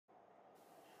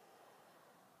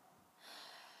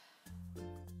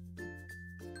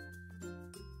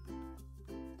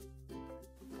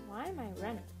am I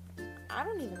running? I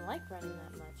don't even like running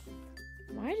that much.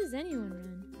 Why does anyone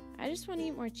run? I just want to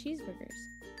eat more cheeseburgers.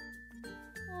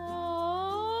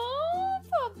 Oh,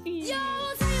 puppy! Yo,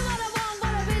 I'll tell you what I want,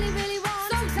 what I really, really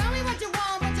want. So tell me what you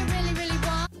want, what you really, really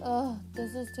want. Ugh,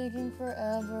 this is taking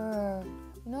forever.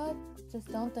 You know what? Just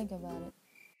don't think about it.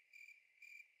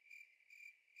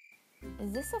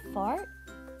 Is this a fart?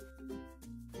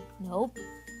 Nope.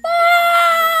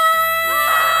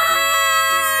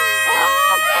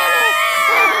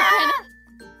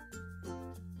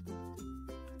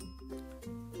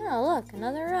 Oh, look,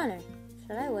 another runner.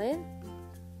 Should I wave?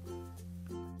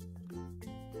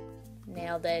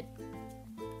 Nailed it.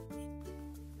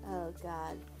 Oh,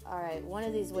 God. Alright, one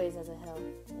of these ways has a hill.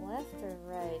 Left or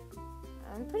right?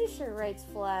 I'm pretty sure right's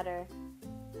flatter.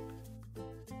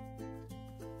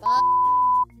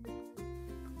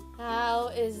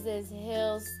 How is this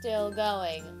hill still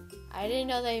going? I didn't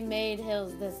know they made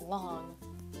hills this long.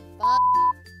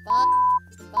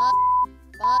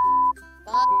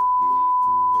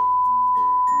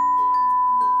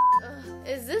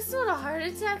 Is this what a heart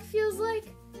attack feels like?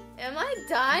 Am I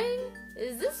dying?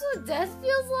 Is this what death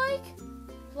feels like?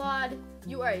 Claude,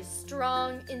 you are a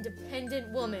strong,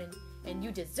 independent woman, and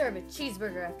you deserve a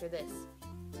cheeseburger after this.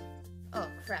 Oh,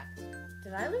 crap.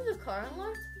 Did I leave the car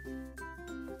unlocked?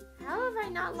 How have I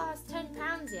not lost 10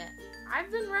 pounds yet?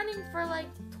 I've been running for like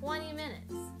 20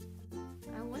 minutes.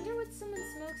 I wonder what someone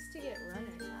smokes to get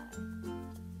runners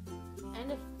high.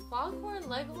 And if Foghorn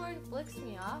Leghorn flicks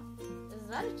me off, is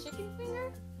that a chicken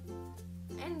finger?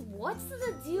 And what's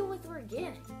the deal with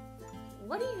organic?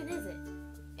 What even is it?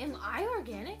 Am I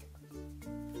organic?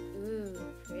 Ooh,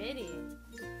 pretty.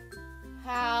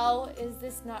 How is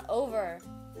this not over?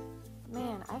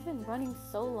 Man, I've been running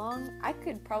so long, I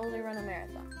could probably run a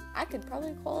marathon. I could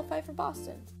probably qualify for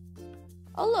Boston.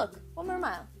 Oh look, one more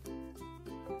mile.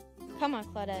 Come on,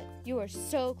 Claudette. You are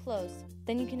so close.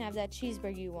 Then you can have that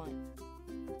cheeseburger you want.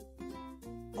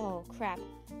 Oh, crap.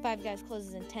 Five Guys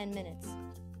closes in 10 minutes.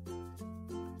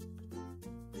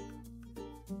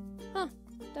 Huh,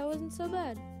 that wasn't so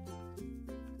bad.